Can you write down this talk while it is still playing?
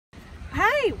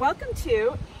Hi, welcome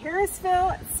to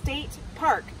Harrisville State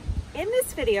Park. In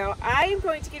this video, I am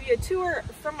going to give you a tour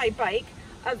from my bike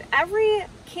of every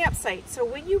campsite. So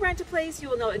when you rent a place, you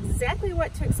will know exactly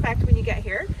what to expect when you get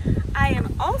here. I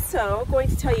am also going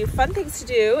to tell you fun things to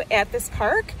do at this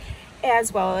park,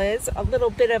 as well as a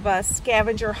little bit of a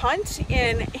scavenger hunt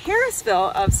in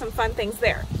Harrisville of some fun things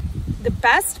there. The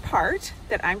best part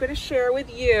that I'm going to share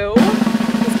with you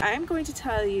is I'm going to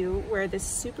tell you where this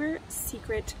super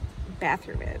secret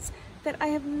bathroom is that I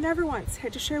have never once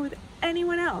had to share with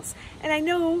anyone else. And I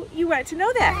know you want to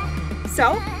know that.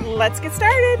 So let's get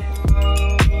started.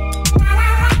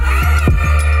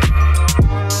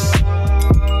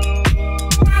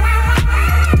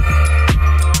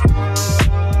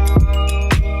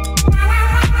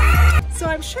 So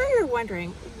I'm sure you're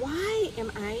wondering, why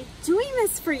am I doing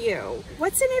this for you?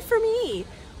 What's in it for me?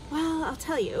 Well, I'll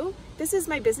tell you, this is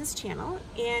my business channel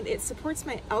and it supports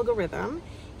my algorithm.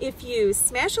 If you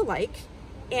smash a like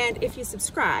and if you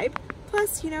subscribe,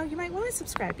 plus, you might want to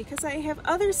subscribe because I have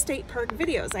other state park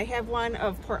videos. I have one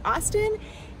of Port Austin,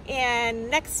 and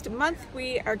next month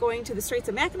we are going to the Straits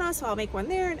of Mackinac, so I'll make one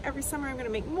there, and every summer I'm going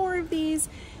to make more of these.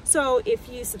 So if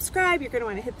you subscribe, you're going to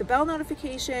want to hit the bell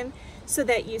notification so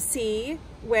that you see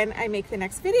when I make the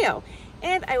next video.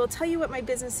 And I will tell you what my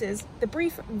business is, the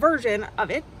brief version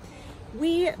of it.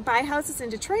 We buy houses in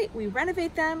Detroit, we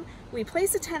renovate them, we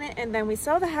place a tenant, and then we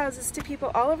sell the houses to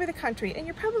people all over the country. And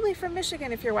you're probably from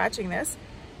Michigan if you're watching this.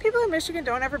 People in Michigan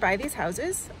don't ever buy these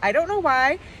houses. I don't know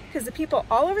why, because the people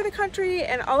all over the country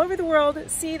and all over the world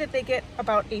see that they get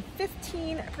about a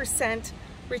 15%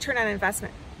 return on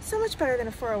investment. So much better than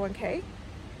a 401k.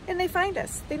 And they find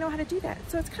us. They know how to do that.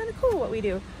 So it's kind of cool what we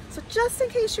do. So just in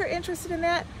case you're interested in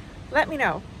that, let me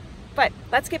know. But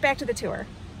let's get back to the tour.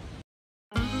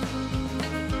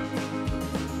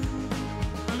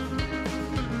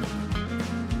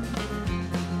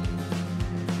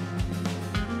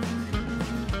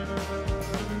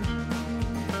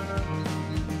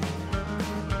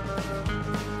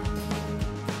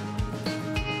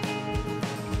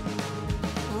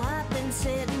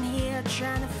 Sitting here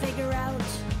trying to figure out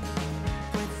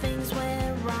where things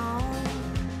went wrong.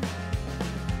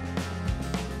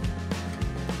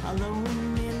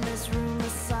 Alone in this room of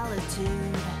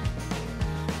solitude,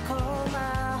 call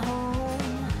my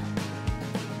home.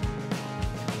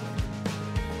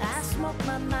 I smoked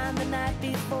my mind the night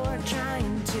before,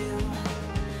 trying to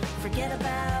forget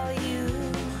about you.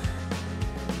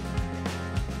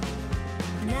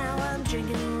 Now I'm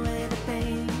drinking away the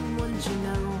pain, wouldn't you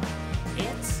know?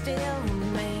 It still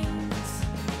remains.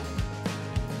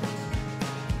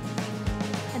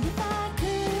 And if I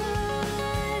could,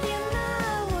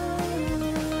 would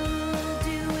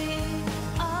do it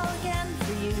all again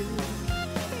for you.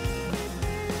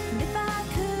 And if I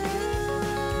could,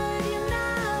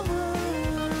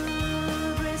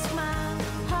 would risk my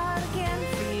heart again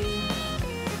for you.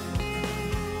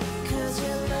 'Cause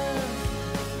your love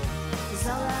is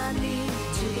all I need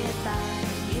to get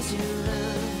by, is your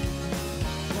love.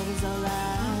 Is all I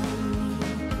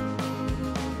need.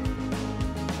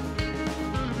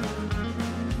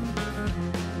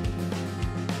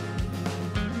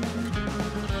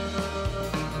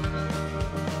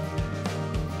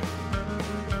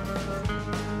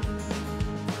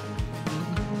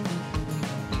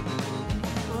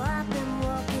 Well, I've been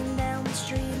walking down the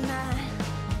street and I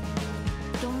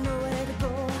don't know where to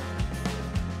go.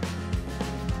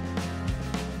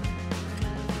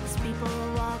 'Cause people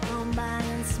walk on by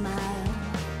and smile.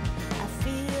 I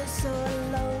feel so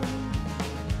alone.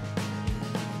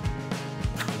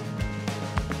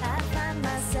 I find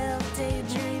myself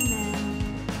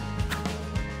daydreaming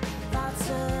thoughts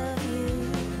of you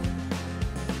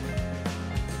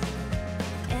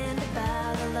and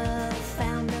about a love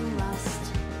found and lost,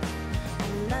 a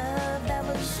love that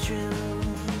was true.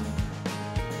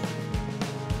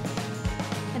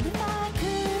 And if I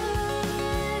could,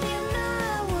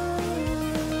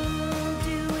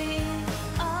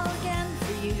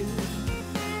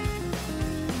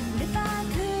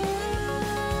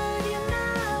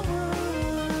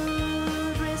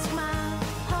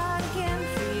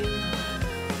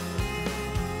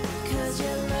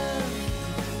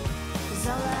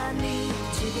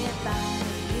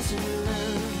 is your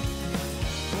love,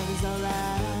 that is all I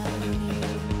need.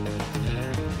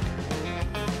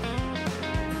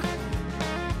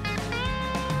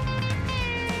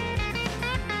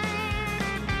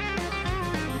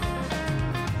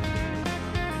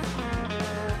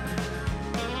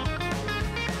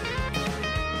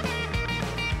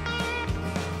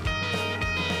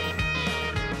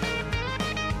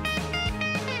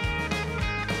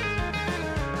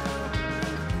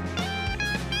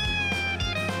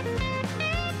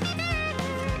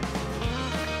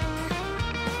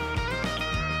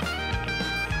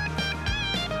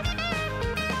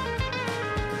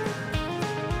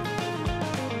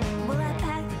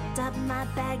 my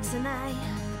bags and I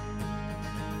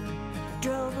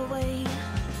drove away,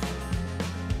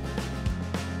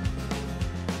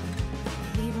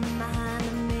 leaving behind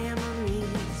the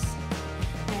memories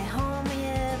that haunt me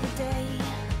every day.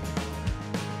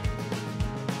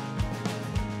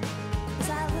 As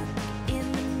I look in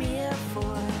the mirror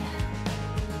for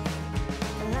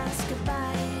a last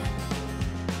goodbye,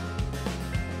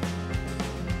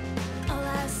 all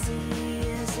I see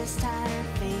is this tired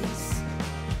face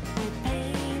with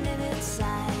pain in its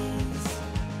eyes.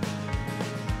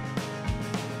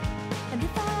 And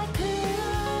if I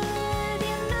could,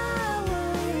 you know I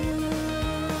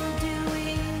would do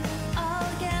it all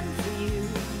again for you.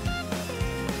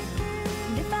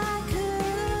 And if I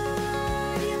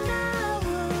could, you know I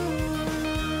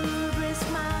would risk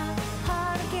my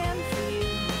heart again for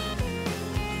you.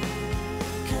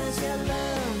 'Cause your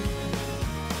love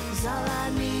is all I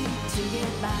need to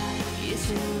get by. Yes,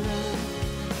 your love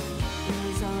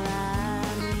is all I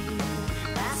need.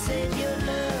 I said your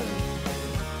love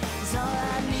is all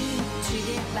I need to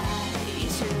get by.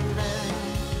 Yes, your love,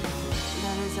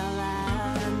 that is all I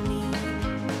need.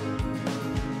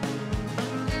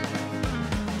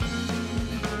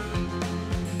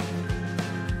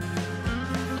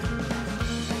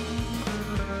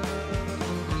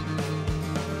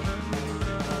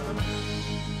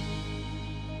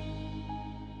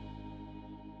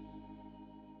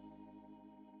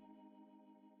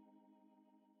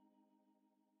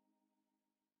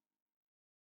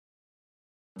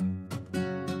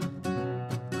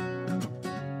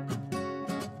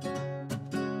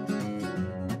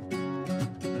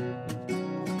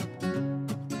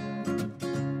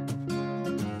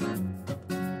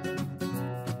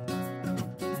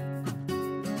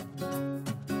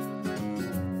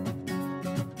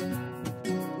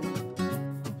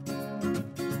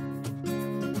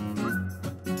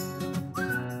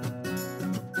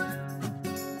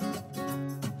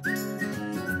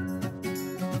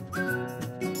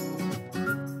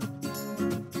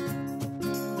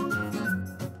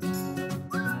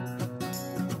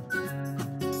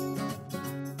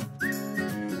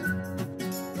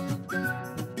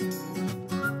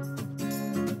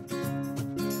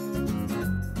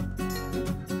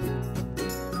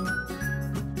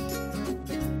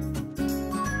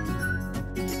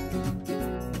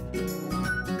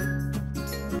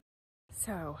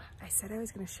 So I said I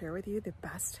was going to share with you the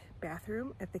best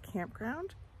bathroom at the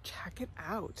campground. Check it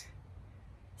out.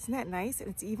 Isn't that nice? And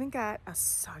it's even got a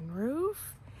sunroof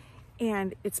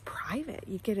and it's private.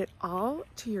 You get it all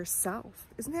to yourself.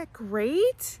 Isn't that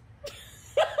great?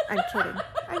 I'm kidding.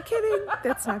 I'm kidding.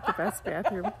 That's not the best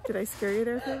bathroom. Did I scare you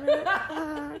there for a minute?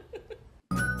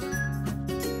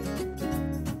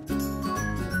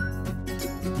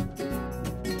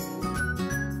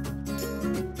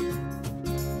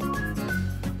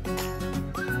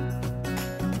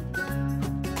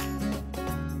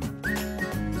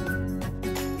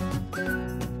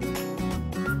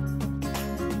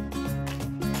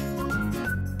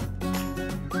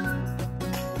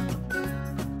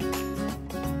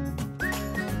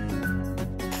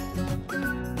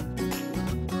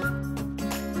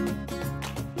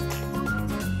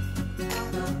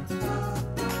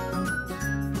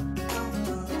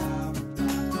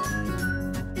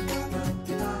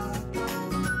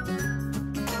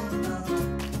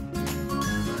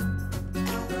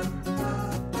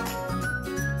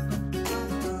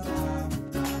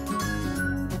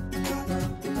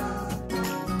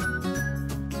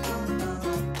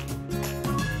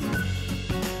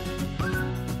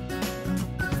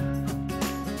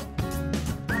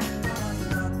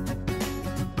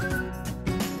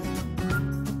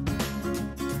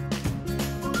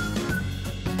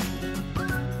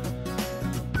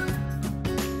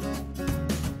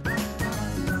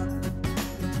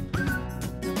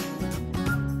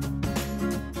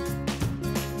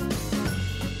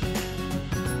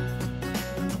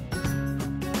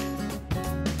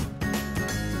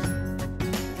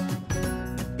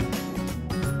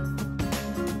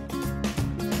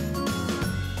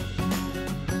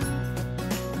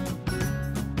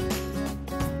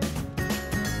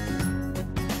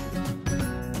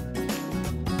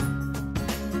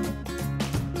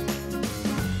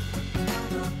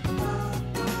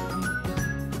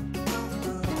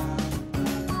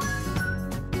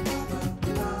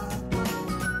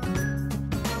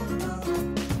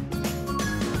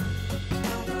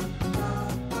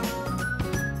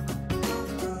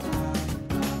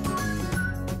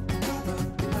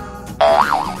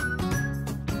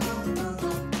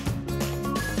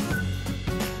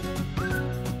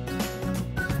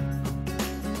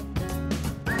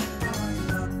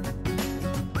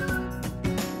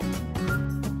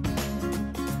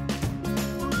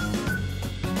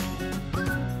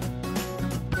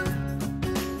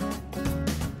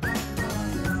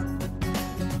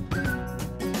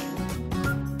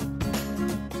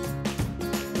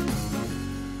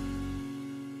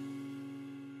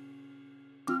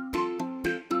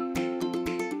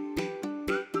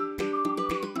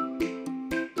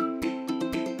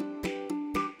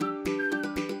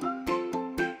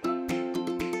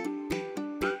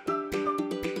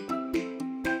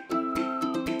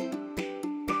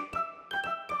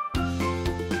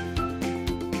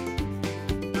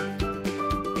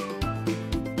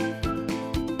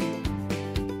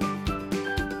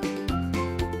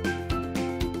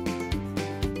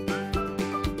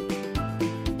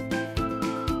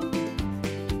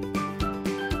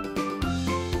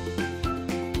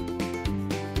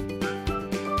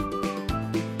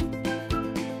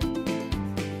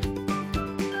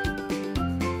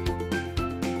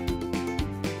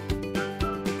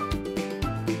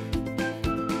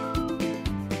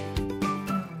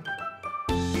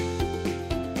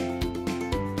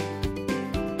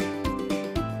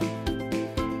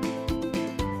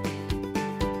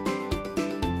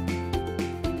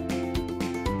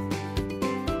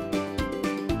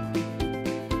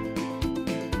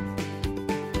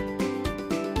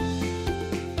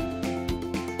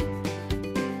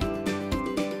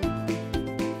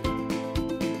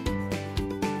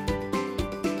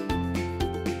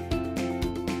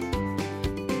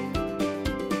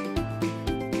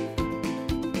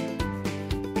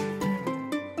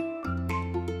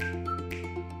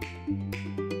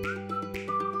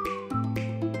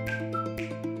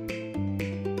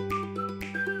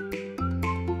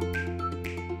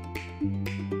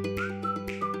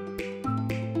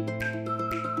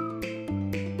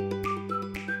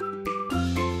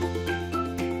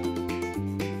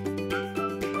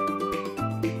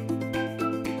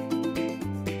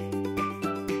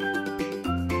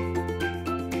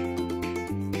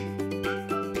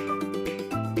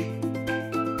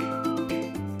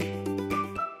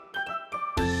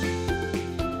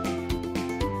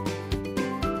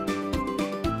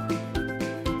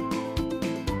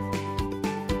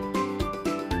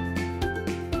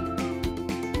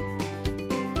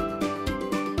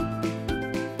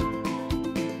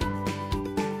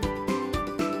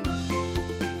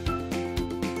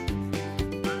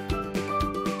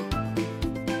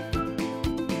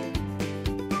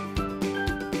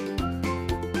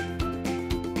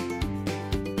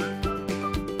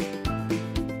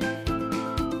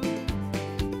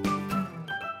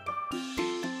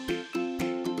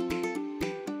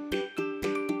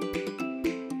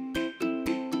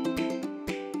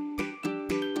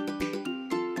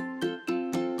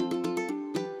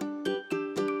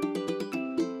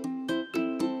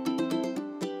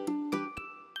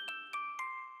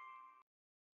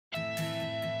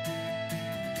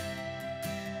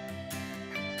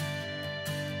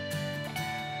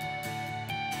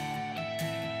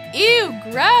 Ew,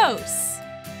 gross!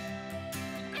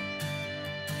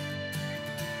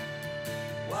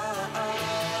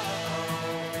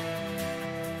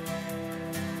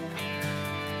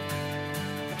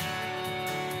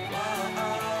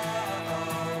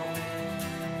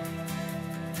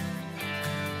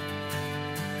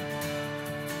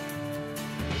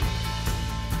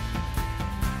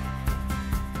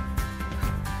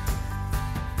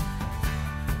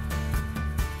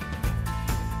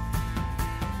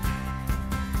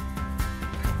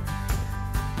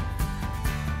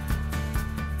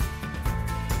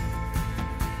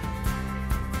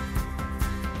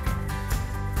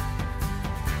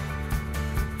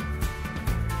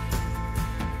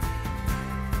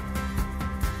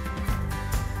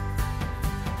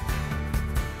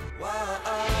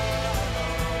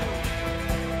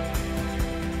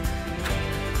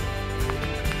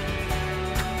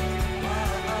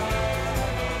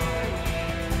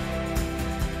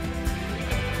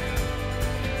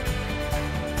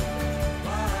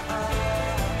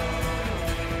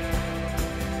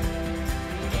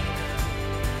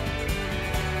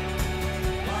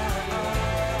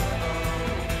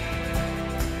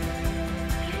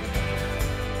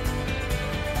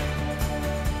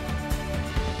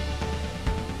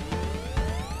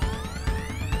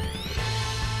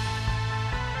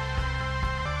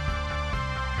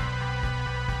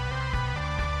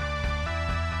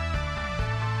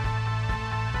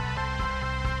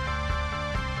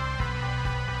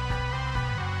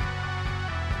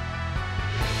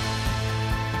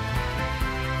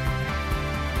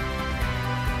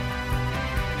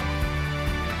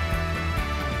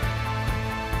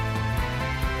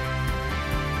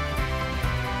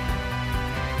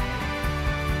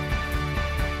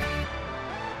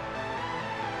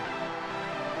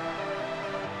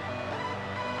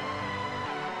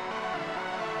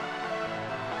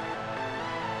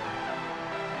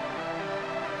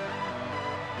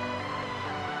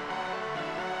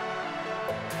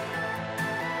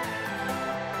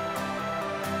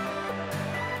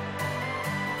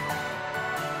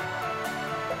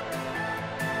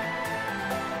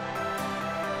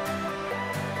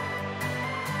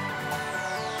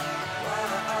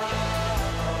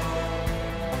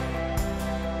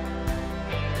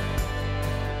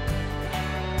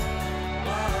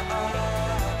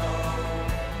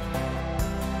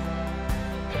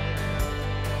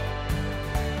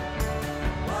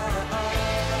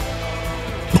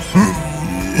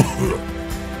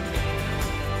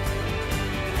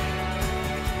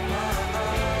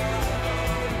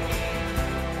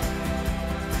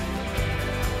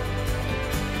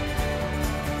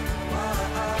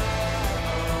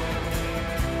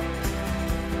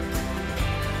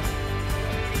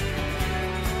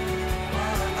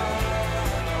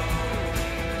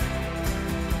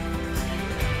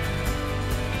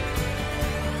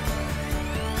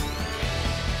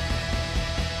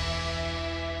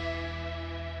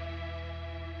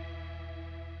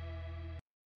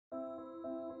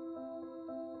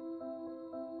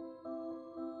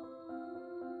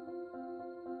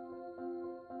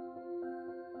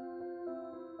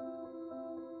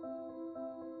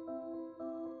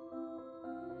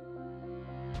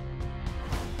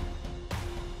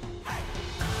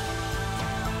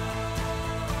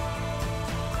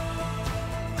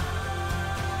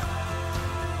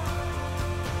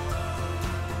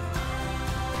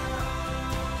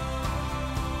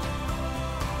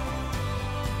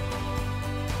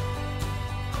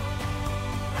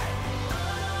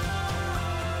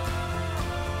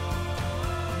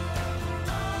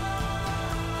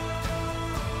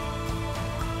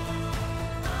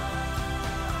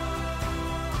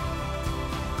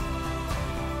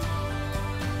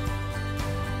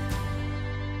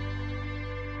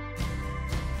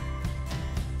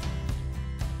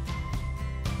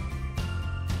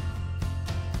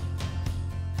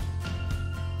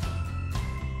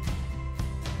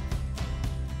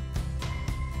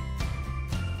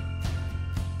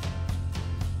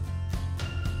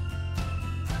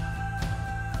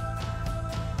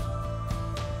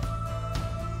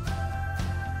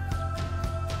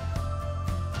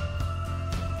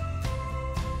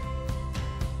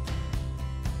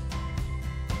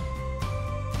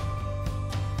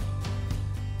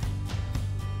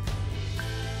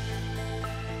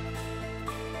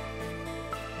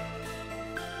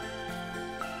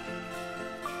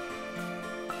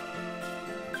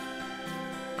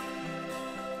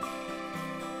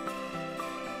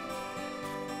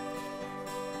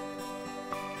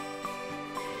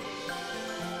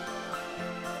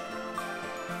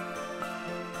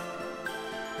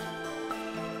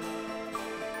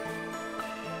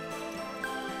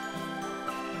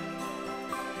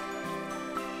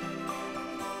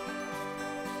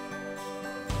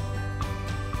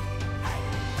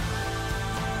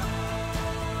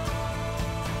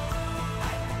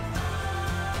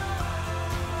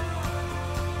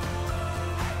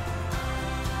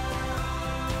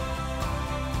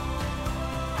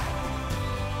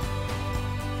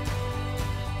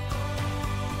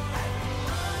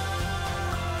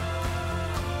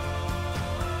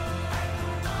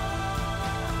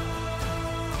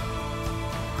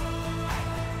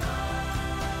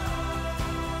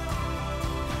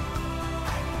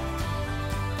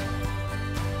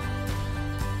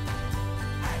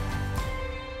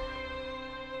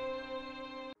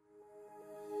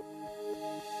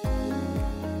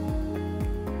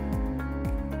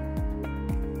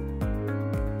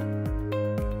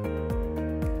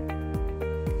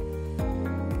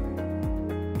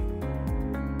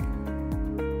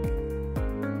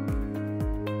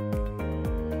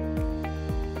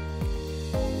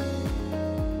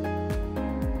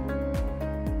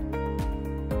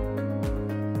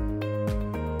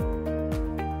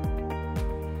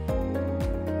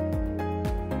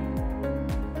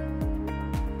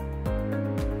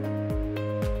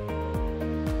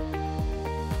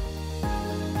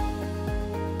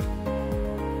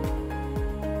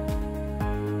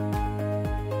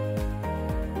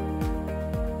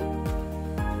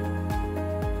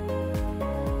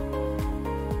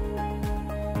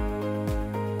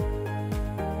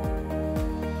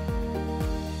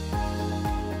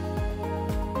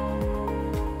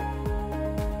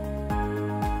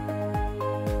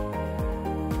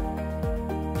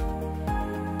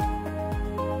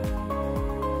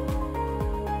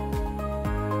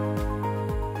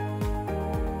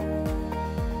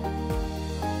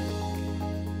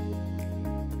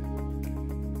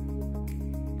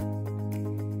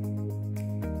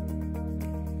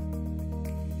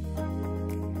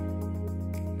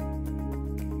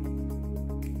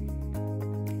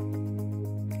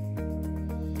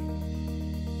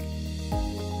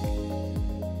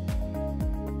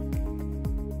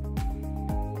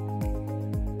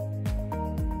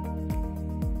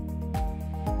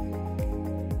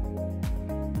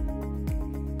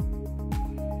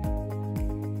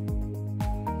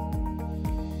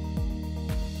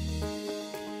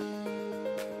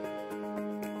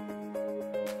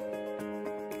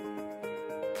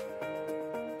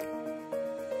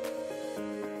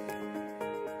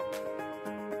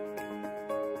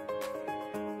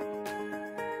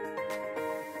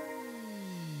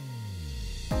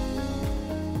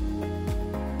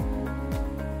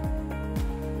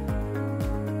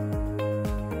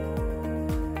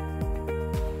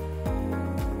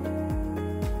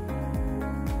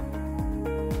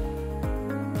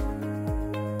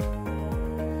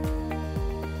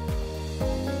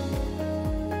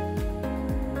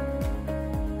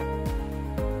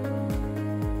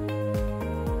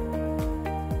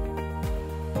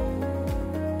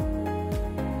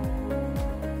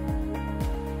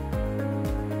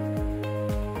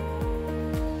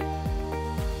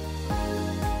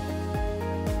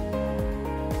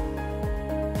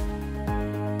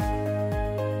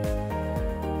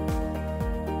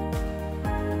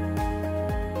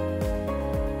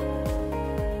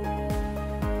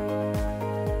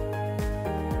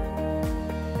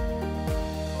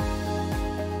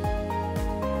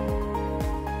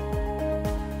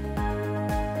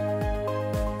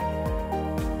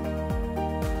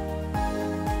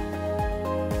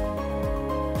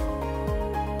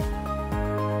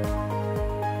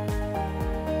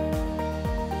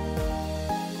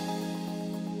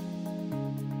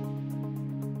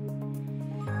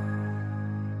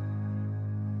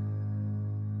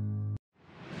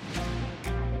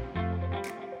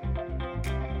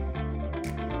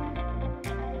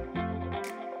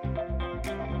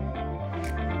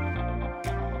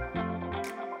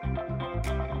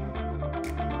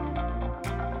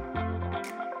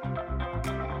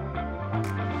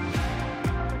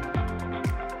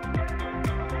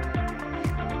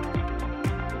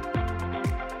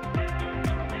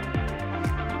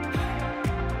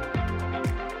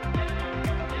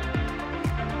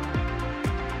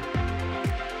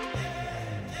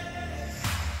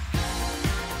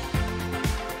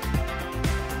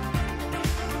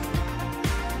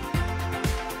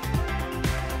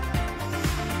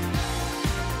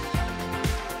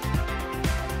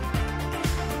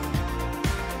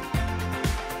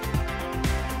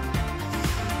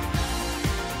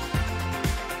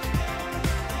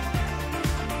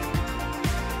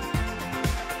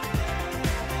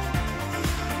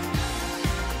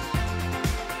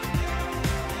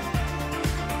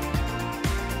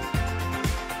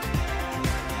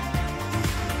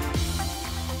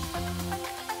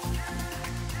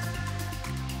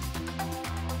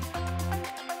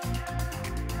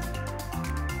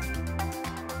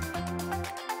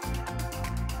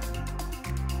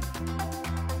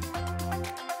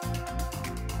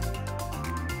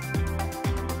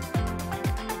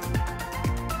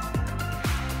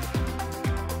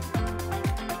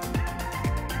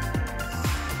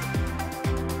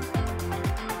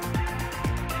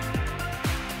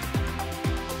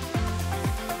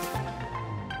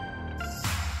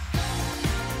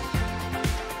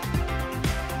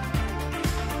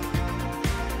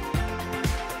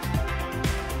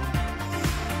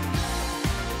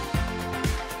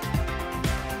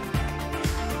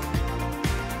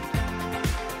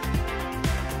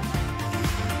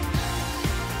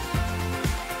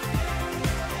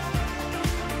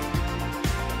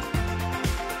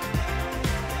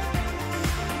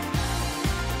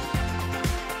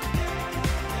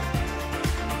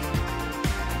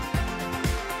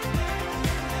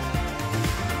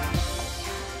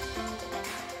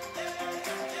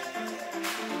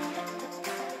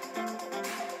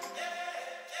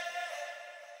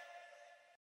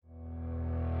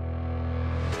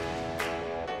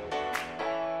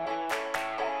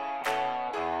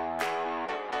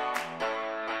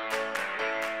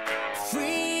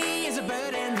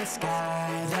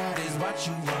 sky, that is what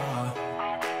you are.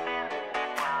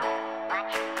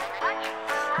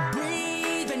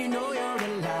 Breathe and you know you're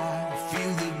alive.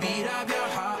 Feel the beat of your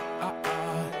heart.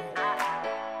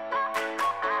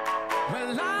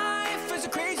 Well, life is a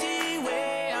crazy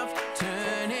way of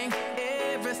turning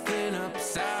everything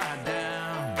upside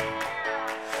down.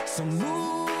 So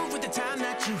move with the time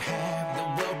that you have. The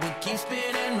world will keep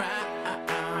spinning round.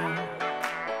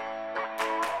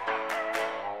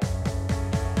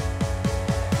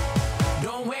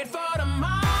 Don't wait for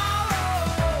tomorrow.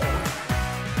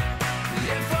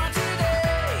 Live for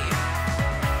today.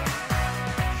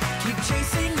 Keep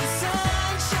chasing the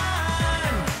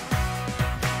sunshine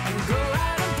and go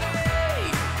out and play.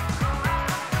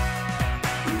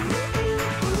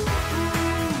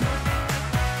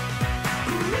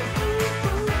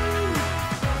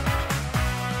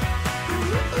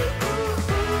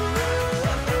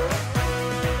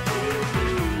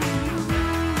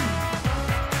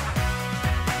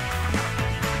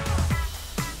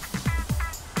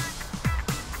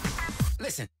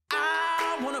 Listen,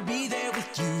 I wanna be there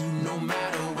with you no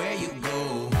matter where you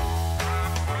go.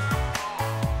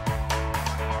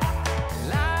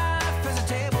 Life is a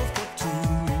table for two,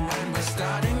 and we're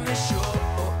starting the show.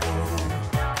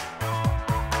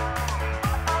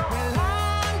 Well,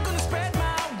 I'm gonna spread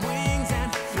my wings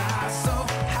and fly so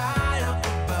high up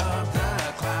above the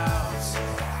clouds.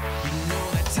 You know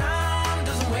that time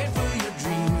doesn't wait for your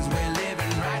dreams. We're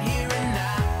living right here and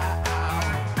now.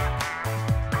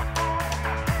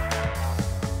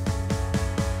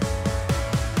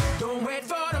 Don't wait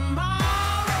for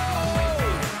tomorrow.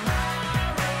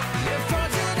 Live for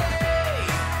today.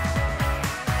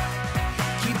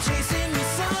 Keep chasing the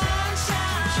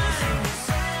sunshine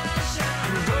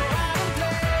and go out and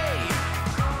play.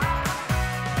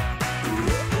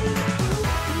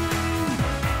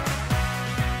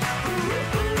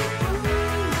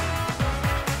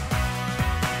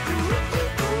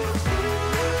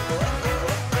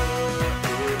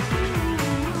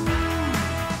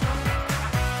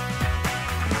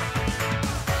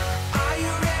 Are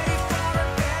you ready for it?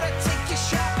 Better take your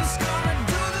shot. It's gonna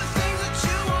do the things that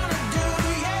you wanna do,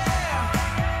 yeah.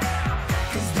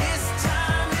 'Cause this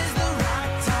time is the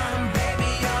right time, baby.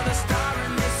 You're the star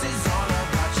and this is all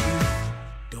about you.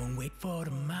 Don't wait for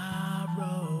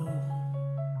tomorrow.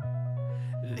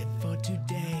 Live for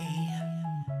today.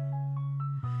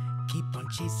 Keep on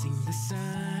chasing the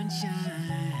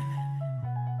sunshine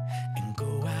and go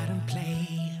out and play.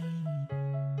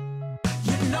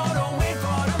 You know, don't wait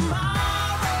for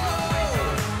tomorrow.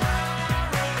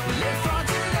 Live for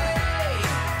today.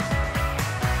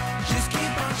 Just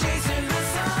keep on chasing the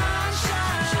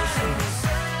sunshine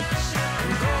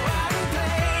and go out and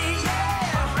play,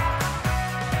 yeah.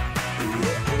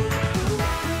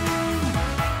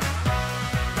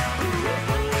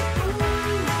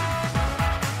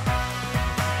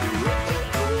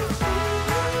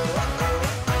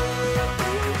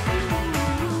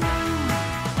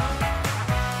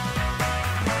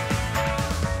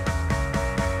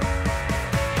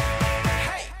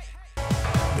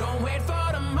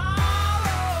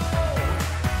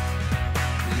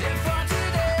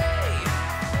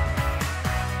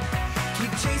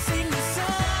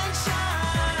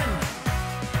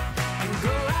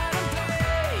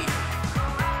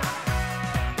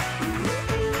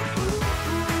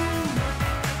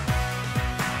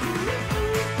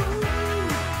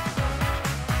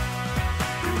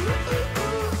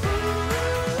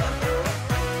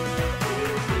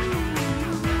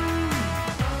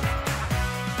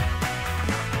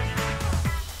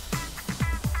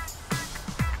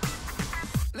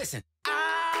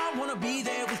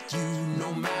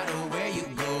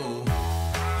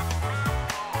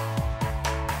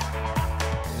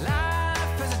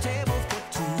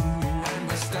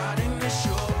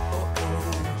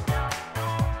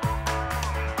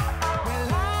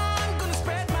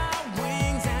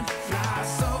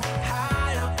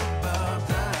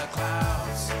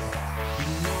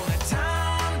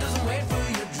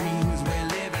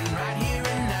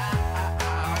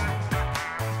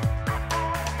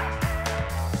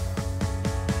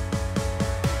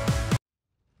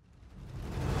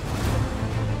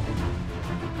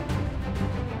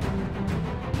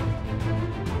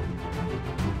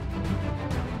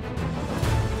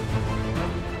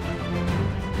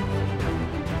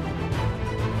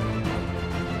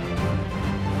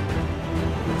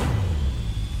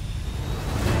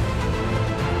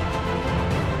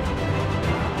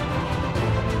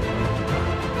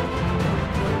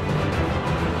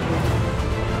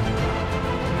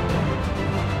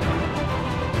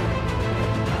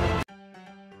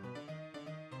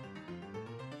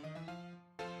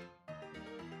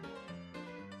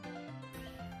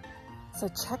 So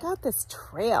check out this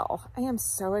trail. I am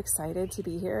so excited to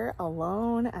be here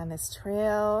alone on this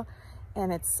trail.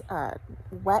 And it's a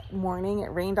wet morning. It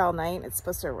rained all night. It's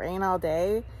supposed to rain all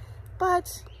day,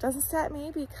 but doesn't stop me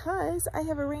because I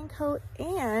have a raincoat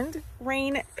and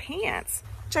rain pants.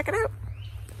 Check it out.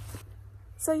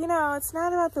 So, you know, it's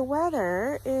not about the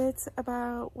weather. It's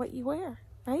about what you wear,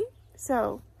 right?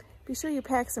 So be sure you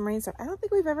pack some rain stuff. I don't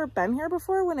think we've ever been here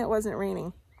before when it wasn't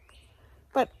raining,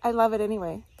 but I love it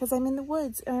anyway because I'm in the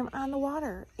woods and I'm on the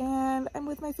water and I'm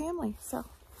with my family, so.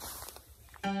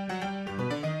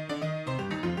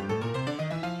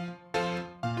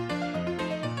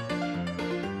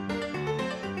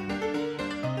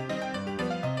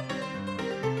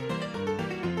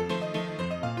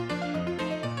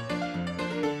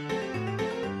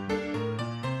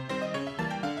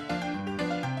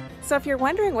 So if you're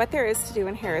wondering what there is to do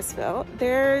in Harrisville,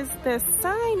 there's this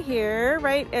sign here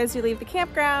right as you leave the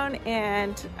campground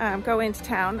and go into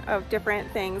town of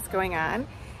different things going on.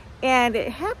 And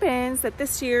it happens that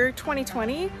this year,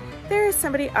 2020, there's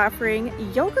somebody offering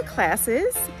yoga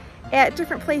classes at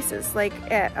different places, like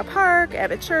at a park,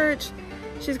 at a church.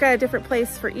 She's got a different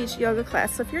place for each yoga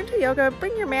class. So if you're into yoga,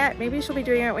 bring your mat. Maybe she'll be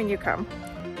doing it when you come.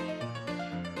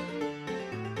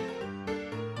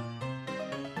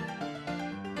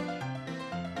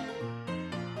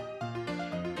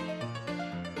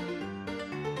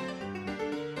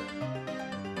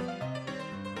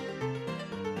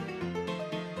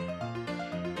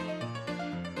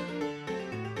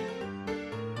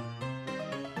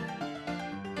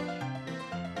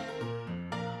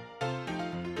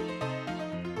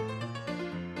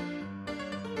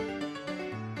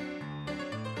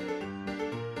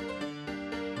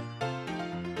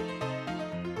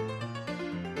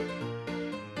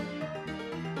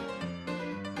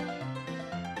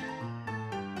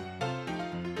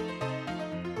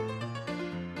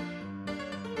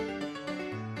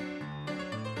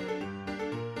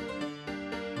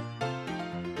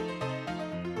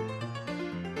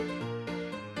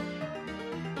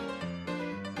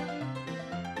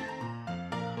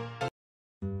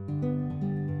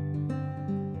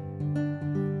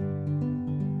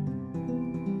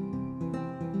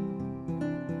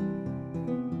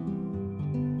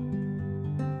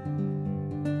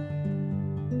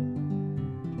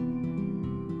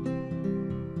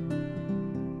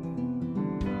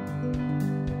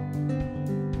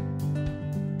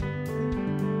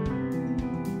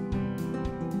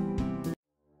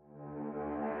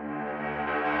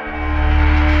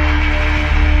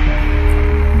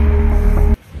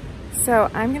 So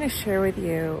I'm going to share with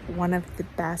you one of the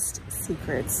best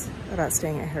secrets about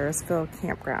staying at Harrisville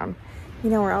Campground. You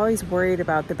know, we're always worried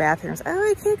about the bathrooms. Oh,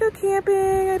 I can't go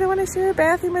camping. I don't want to share a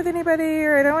bathroom with anybody,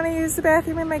 or I don't want to use the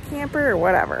bathroom in my camper, or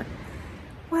whatever.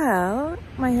 Well,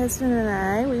 my husband and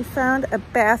I, we found a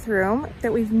bathroom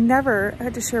that we've never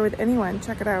had to share with anyone.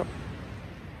 Check it out.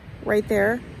 Right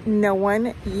there. No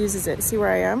one uses it. See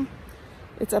where I am?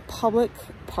 It's a public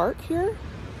park here.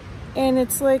 And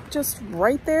it's like just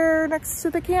right there next to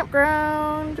the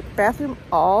campground. Bathroom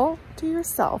all to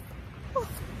yourself.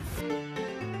 Oh.